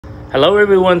Hello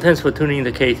everyone, thanks for tuning in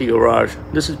to KT Garage.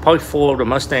 This is part 4 of the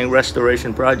Mustang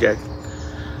Restoration project.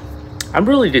 I'm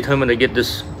really determined to get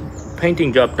this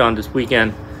painting job done this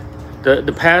weekend.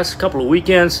 The past couple of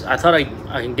weekends, I thought I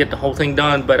can get the whole thing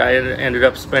done, but I ended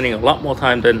up spending a lot more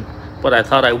time than what I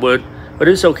thought I would. But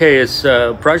it's okay, it's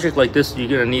a project like this, you're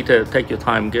gonna need to take your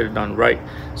time and get it done right.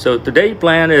 So today's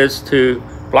plan is to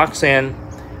block sand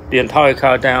the entire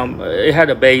car down. It had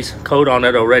a base coat on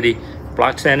it already.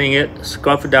 Block sanding it,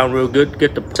 scuff it down real good,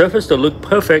 get the surface to look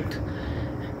perfect,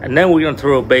 and then we're gonna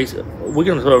throw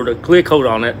the clear coat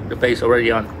on it, the base already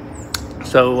on.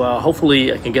 So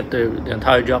hopefully I can get the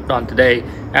entire job done today.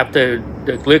 After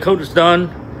the clear coat is done,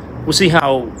 we'll see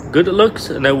how good it looks,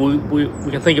 and then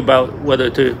we can think about whether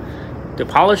to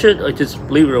polish it or just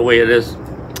leave it the way it is.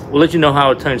 We'll let you know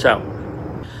how it turns out.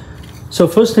 So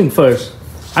first thing first,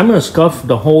 I'm gonna scuff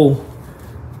the whole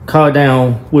car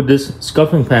down with this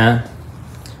scuffing pad.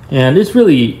 And it's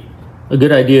really a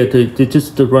good idea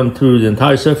to run through the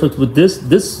entire surface with this.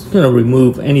 This is going to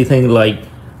remove anything like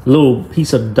little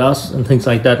piece of dust and things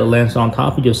like that that lands on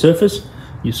top of your surface.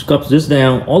 You scuff this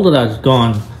down, all of that is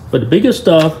gone. But the bigger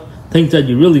stuff, things that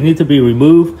you really need to be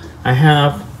removed, I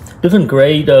have different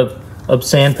grade of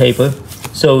sandpaper.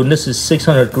 So this is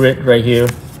 600 grit right here.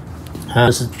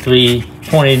 This is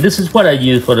 320. This is what I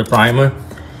use for the primer.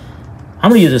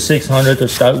 I'm going to use a 600 to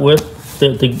start with.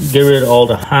 To get rid of all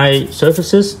the high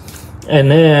surfaces,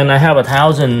 and then I have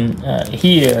 1,000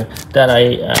 here that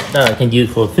I can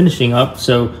use for finishing up.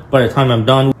 So by the time I'm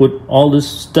done with all these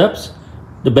steps,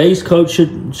 the base coat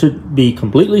should be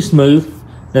completely smooth.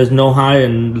 There's no high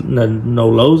and no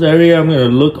lows area. I'm going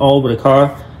to look all over the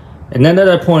car, and then at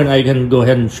that point I can go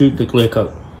ahead and shoot the clear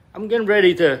coat. I'm getting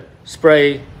ready to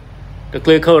spray the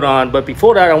clear coat on, but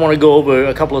before that I want to go over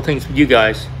a couple of things with you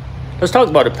guys. Let's talk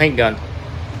about the paint gun.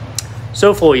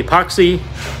 So for epoxy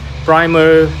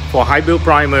primer, for high build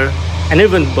primer, and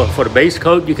even for the base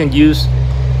coat, you can use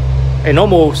a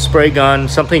normal spray gun,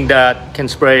 something that can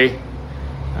spray.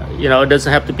 You know, it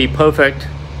doesn't have to be perfect,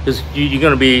 because you're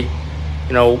going to be,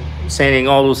 you know, sanding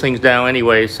all those things down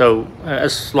anyway. So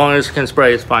as long as it can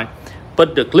spray, it's fine.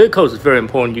 But the clear coat is very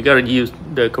important. You got to use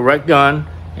the correct gun,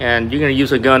 and you're going to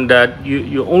use a gun that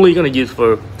you're only going to use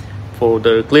for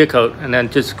the clear coat, and then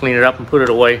just clean it up and put it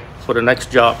away for the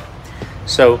next job.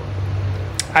 So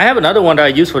I have another one that I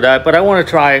use for that, but I want to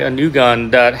try a new gun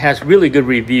that has really good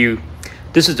review.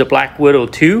 This is the Black Widow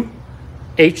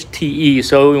HTE.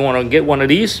 So we want to get one of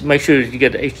these. Make sure you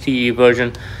get the HTE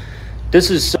version.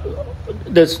 There's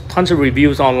tons of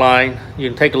reviews online. You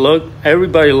can take a look.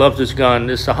 Everybody loves this gun.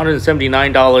 It's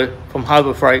 $179 from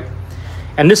Harbor Freight,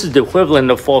 and this is the equivalent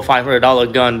of $400 or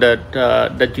 $500 gun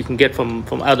that you can get from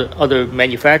other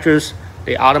manufacturers.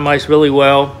 They atomize really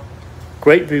well.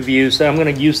 Great reviews. So I'm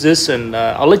going to use this, and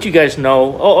I'll let you guys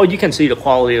know. Oh, you can see the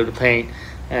quality of the paint,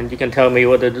 and you can tell me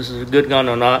whether this is a good gun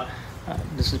or not.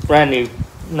 This is brand new.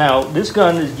 Now this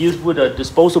gun is used with a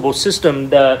disposable system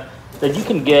that you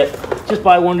can get. Just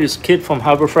buy one of this kit from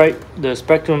Harbor Freight, the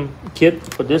Spectrum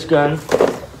kit for this gun,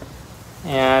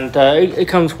 and it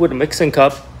comes with a mixing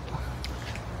cup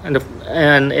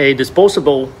and a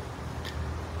disposable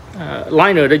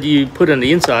liner that you put on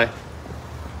the inside.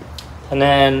 And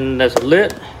then there's a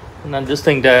lid, and then this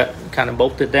thing that kind of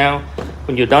bolts it down.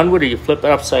 When you're done with it, you flip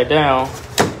it upside down,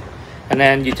 and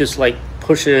then you just like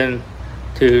push it in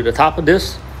to the top of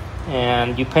this,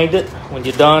 and you paint it. When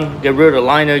you're done, get rid of the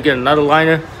liner, get another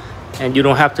liner, and you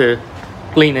don't have to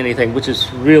clean anything, which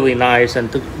is really nice. And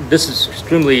this is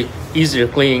extremely easy to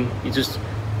clean. You just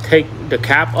take the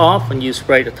cap off and you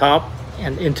spray the top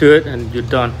and into it, and you're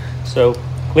done. So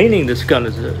cleaning this gun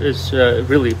is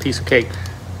really a piece of cake.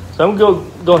 So I'm going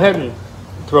to go ahead and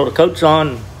throw the coats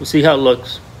on. We'll see how it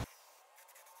looks.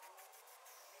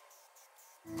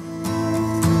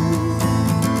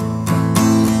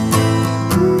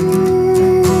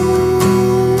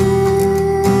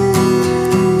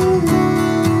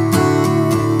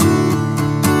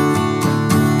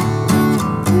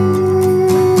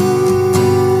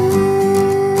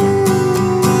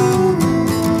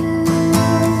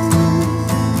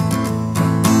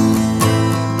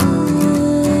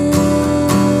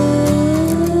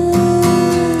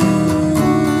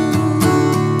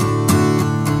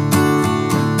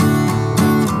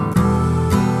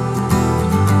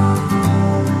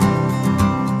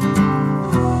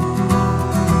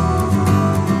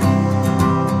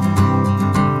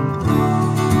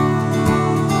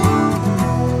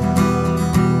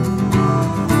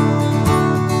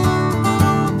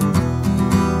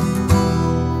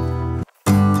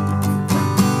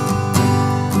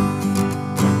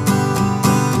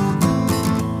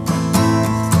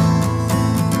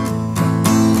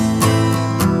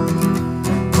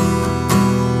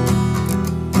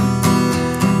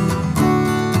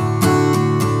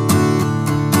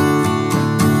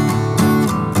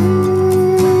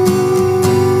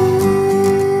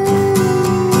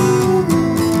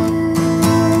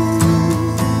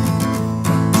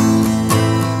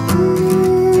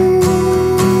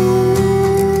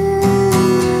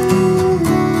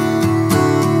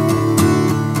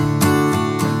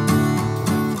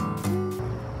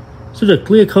 So the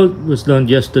clear coat was done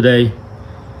yesterday.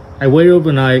 I waited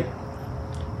overnight.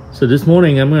 So this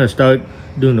morning I'm gonna start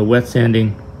doing the wet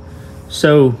sanding.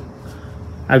 So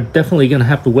I'm definitely gonna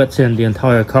have to wet sand the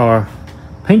entire car.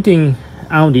 Painting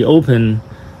out in the open,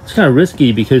 it's kind of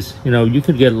risky because, you know, you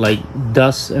could get like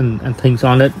dust and things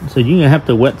on it. So you're gonna have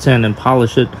to wet sand and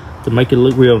polish it to make it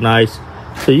look real nice.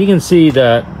 So you can see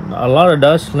that a lot of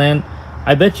dust land.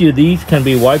 I bet you these can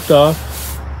be wiped off.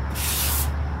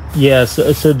 Yeah,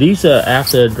 so these are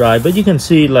after dry, but you can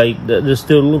see like there's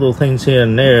still little things here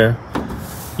and there.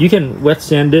 You can wet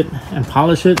sand it and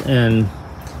polish it, and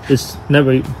it's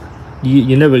never,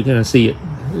 you're never gonna see it.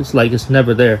 It's like it's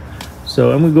never there.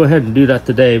 So I'm gonna go ahead and do that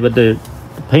today. But the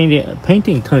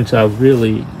painting turns out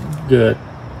really good.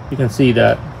 You can see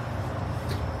that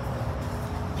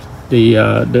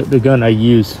the gun I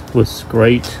used was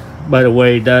great. By the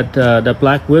way, that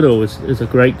Black Widow is a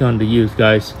great gun to use,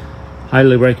 guys.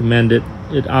 Highly recommend it.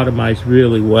 It atomized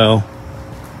really well.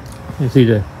 You see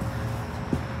the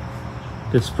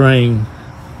spraying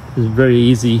is very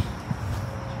easy.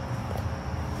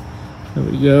 There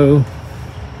we go.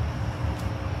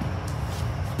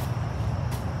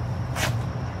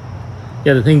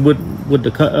 Yeah, the thing with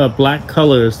the black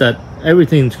color is that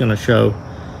everything's gonna show.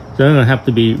 So I'm gonna have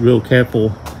to be real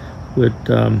careful with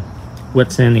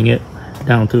wet sanding it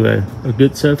down to a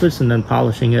good surface and then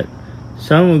polishing it.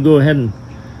 So I'm gonna go ahead and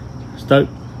start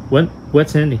wet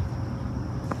sanding.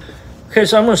 Okay,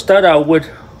 so I'm gonna start out with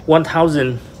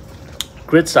 1000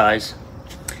 grit size,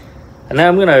 and then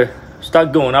I'm gonna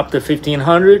start going up to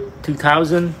 1500,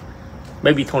 2000,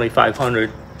 maybe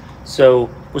 2500. So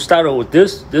we'll start out with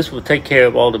this. This will take care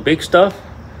of all the big stuff,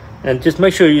 and just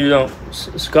make sure you don't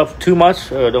scuff too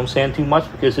much or don't sand too much,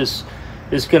 because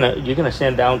you're gonna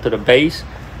sand down to the base,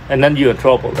 and then you're in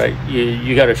trouble, right?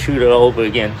 You got to shoot it all over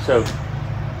again. So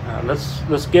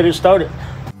let's get it started.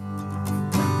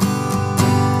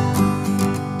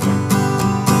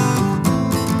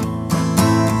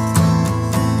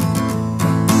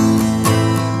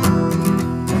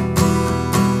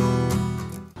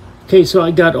 Okay, so I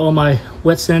got all my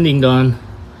wet sanding done.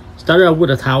 Started out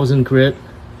with 1000 grit,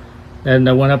 and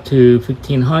I went up to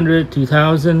 1500,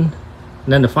 2000, and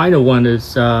then the final one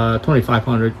is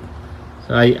 2500.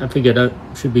 So I figured that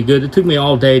should be good. It took me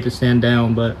all day to sand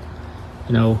down, but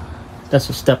you know, that's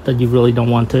a step that you really don't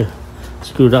want to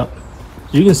screw it up.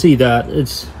 So you can see that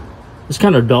it's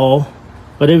kind of dull,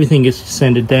 but everything gets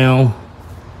sanded down.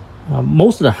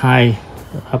 Most of the high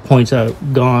points are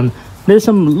gone. There's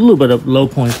a little bit of low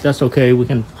points. That's okay. We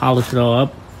can polish it all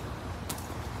up.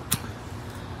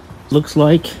 Looks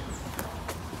like.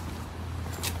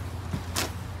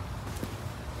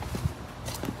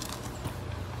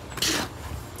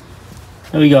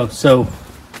 There we go. So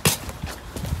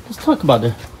let's talk about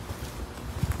the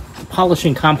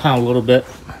polishing compound a little bit.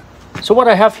 So what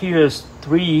I have here is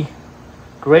 3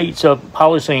 grades of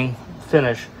polishing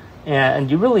finish,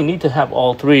 and you really need to have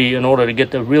all 3 in order to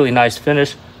get the really nice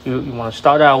finish. You want to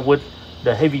start out with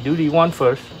the heavy duty one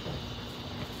first,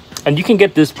 and you can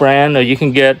get this brand, or you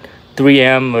can get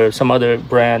 3M or some other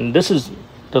brand. This is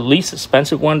the least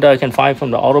expensive one that I can find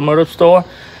from the automotive store,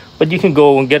 but you can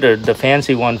go and get the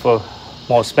fancy one for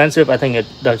more expensive. I think it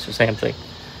does the same thing.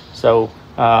 So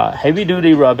heavy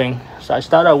duty rubbing. So I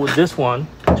start out with this one,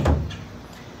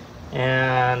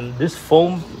 and this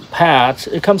foam pads,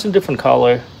 it comes in different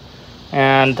color,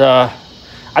 and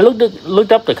I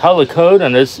looked up the color code,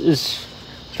 and it's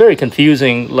very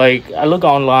confusing. Like, I look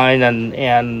online,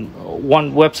 and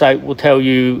one website will tell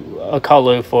you a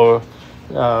color for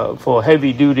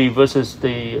heavy duty versus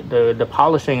the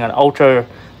polishing and ultra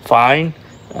fine,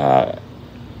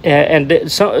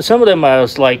 and some of them are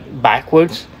like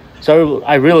backwards. So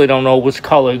I really don't know which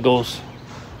color goes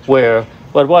where.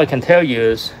 But what I can tell you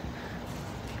is,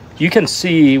 you can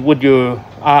see with your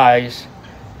eyes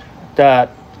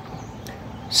that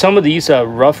some of these are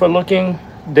rougher looking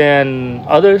than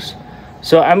others.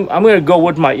 So I'm gonna go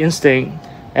with my instinct,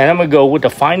 and I'm gonna go with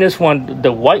the finest one.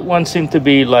 The white one seems to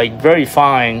be like very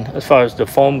fine as far as the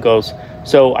foam goes.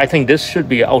 So I think this should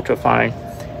be ultra fine.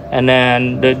 And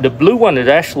then the blue one is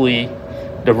actually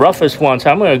the roughest one. So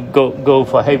I'm gonna go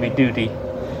for heavy duty.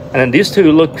 And then these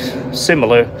two look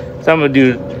similar. So I'm gonna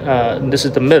do, this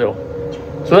is the middle.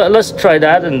 So let's try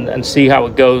that and see how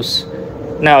it goes.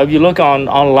 Now, if you look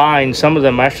online, some of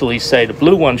them actually say the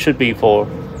blue one should be for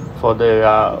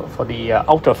the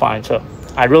ultra fine. So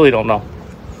I really don't know.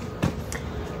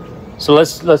 So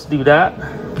let's do that.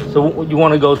 So you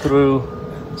want to go through.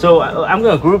 So I'm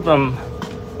going to group them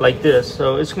like this.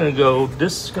 So it's going to go.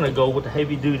 This is going to go with the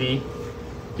heavy duty.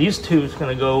 These two is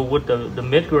going to go with the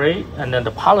mid grade, and then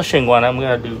the polishing one, I'm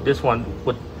going to do this one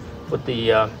with with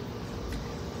the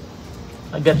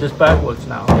I get this backwards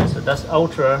now. Okay, so that's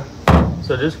ultra,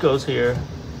 so this goes here,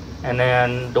 and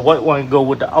then the white one go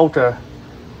with the outer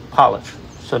polish.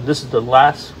 So this is the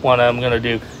last one I'm gonna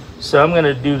do. So I'm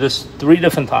gonna do this 3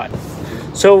 different times.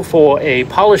 So for a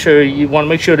polisher, you want to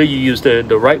make sure that you use the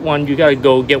right one. You gotta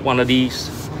go get one of these,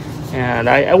 and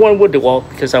I went with DeWalt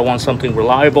because I want something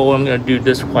reliable. I'm gonna do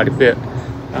this quite a bit,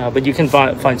 but you can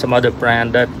find some other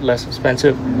brand that's less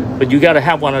expensive, but you gotta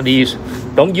have one of these.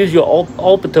 Don't use your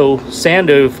orbital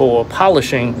sander for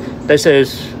polishing. That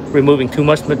says removing too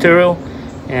much material,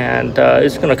 and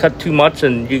it's gonna cut too much,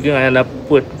 and you're gonna end up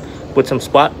with some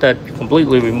spot that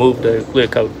completely remove the clear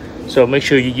coat. So make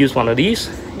sure you use one of these,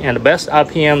 and the best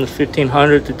RPM is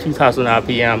 1500 to 2000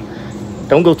 RPM.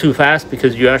 Don't go too fast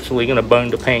because you're actually gonna burn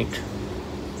the paint.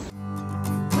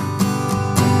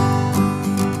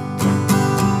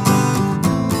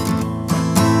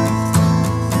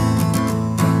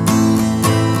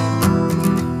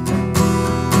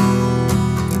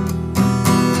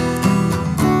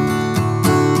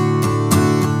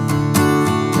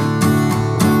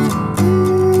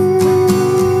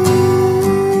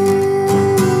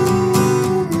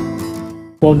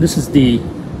 Well, this is the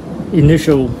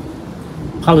initial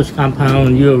polish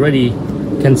compound. You already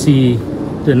can see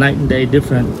the night and day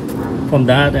difference from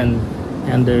that and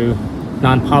the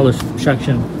non-polished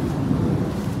section.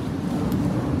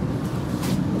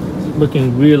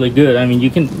 Looking really good. I mean,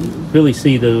 you can really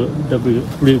see the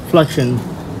reflection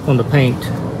on the paint.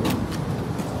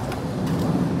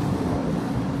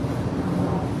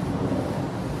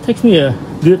 Takes me a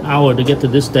good hour to get to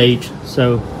this stage,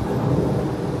 so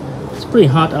pretty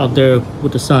hot out there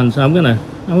with the sun, so I'm gonna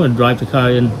drive the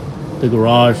car in the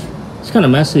garage. It's kind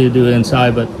of messy to do it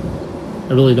inside, but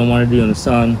I really don't want to do it in the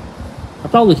sun. I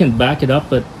probably can back it up,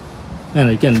 but man,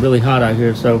 it's getting really hot out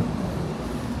here, so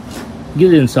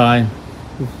get it inside,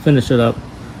 we'll finish it up.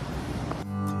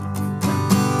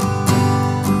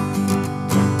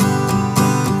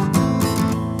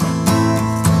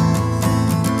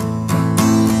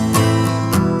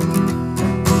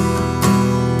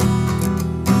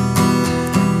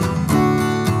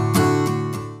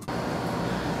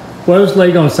 Well, it's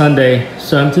late on Sunday,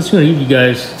 so I'm just going to give you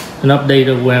guys an update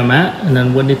of where I'm at and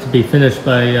then what needs to be finished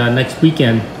by next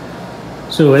weekend.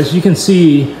 So as you can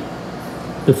see,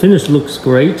 the finish looks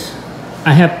great.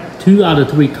 I have 2 out of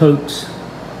 3 coats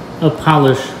of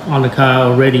polish on the car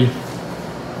already.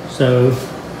 So,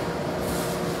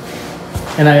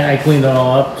 and I cleaned it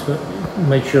all up to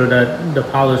make sure that the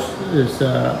polish is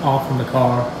off from the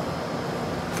car.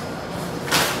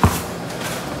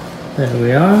 There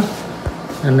we are.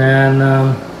 And then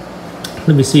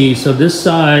let me see, so this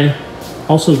side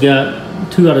also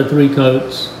got 2 out of 3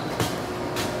 coats,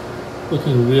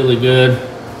 looking really good.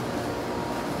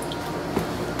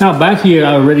 Now back here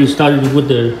I already started with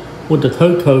the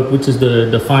toe coat, which is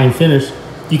the fine finish.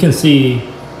 You can see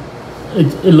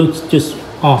it looks just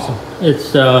awesome.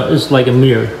 It's like a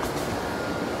mirror.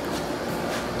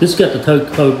 This got the toe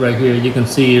coat right here. You can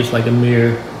see it's like a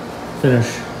mirror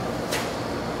finish.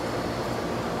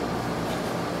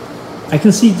 I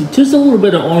can see just a little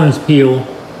bit of orange peel,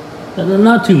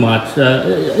 not too much,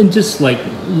 and just like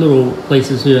little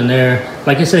places here and there.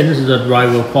 Like I said, this is a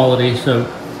driver quality, so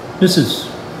this is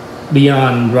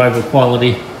beyond driver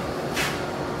quality.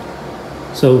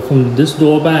 So from this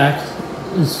door back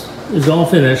is all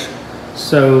finished.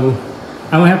 So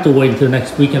I don't have to wait until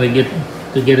next weekend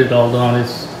to get it all done.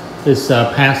 It's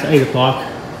past 8 o'clock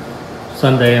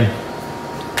Sunday, and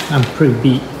I'm pretty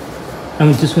beat.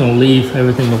 I'm just going to leave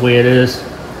everything the way it is.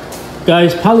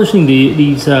 Guys, polishing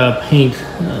these paint,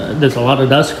 there's a lot of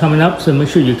dust coming up, so make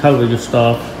sure you cover your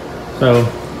stuff. So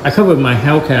I covered my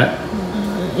Hellcat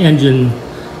engine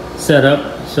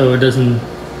setup so it doesn't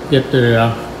get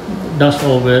the dust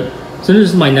over it. So this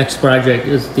is my next project,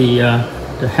 is the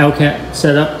Hellcat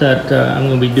setup that I'm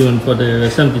going to be doing for the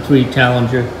 73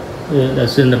 Challenger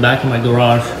that's in the back of my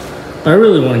garage. But I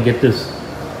really want to get this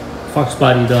Fox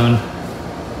body done.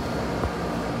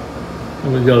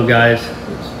 There we go, guys.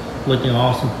 It's looking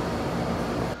awesome.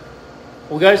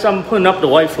 Well, guys, I'm putting up the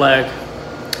white flag.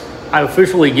 I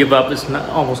officially give up. It's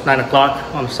almost 9 o'clock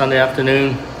on Sunday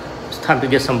afternoon. It's time to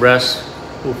get some rest.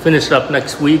 We'll finish it up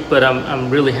next week, but I'm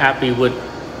really happy with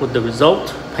the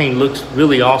result. Paint looks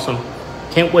really awesome.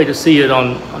 Can't wait to see it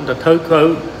on the toe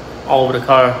coat all over the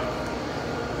car.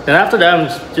 Then after that,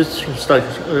 I'm just start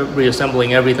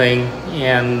reassembling everything,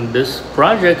 and this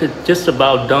project is just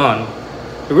about done.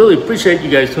 I really appreciate you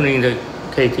guys tuning in to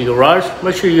KT Garage.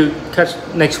 Make sure you catch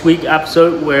next week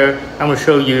episode where I'm going to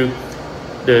show you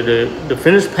the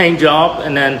finished paint job,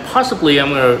 and then possibly I'm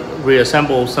going to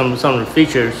reassemble some of the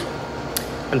features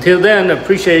Until then,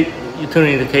 appreciate you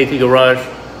tuning in to KT Garage.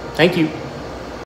 Thank you.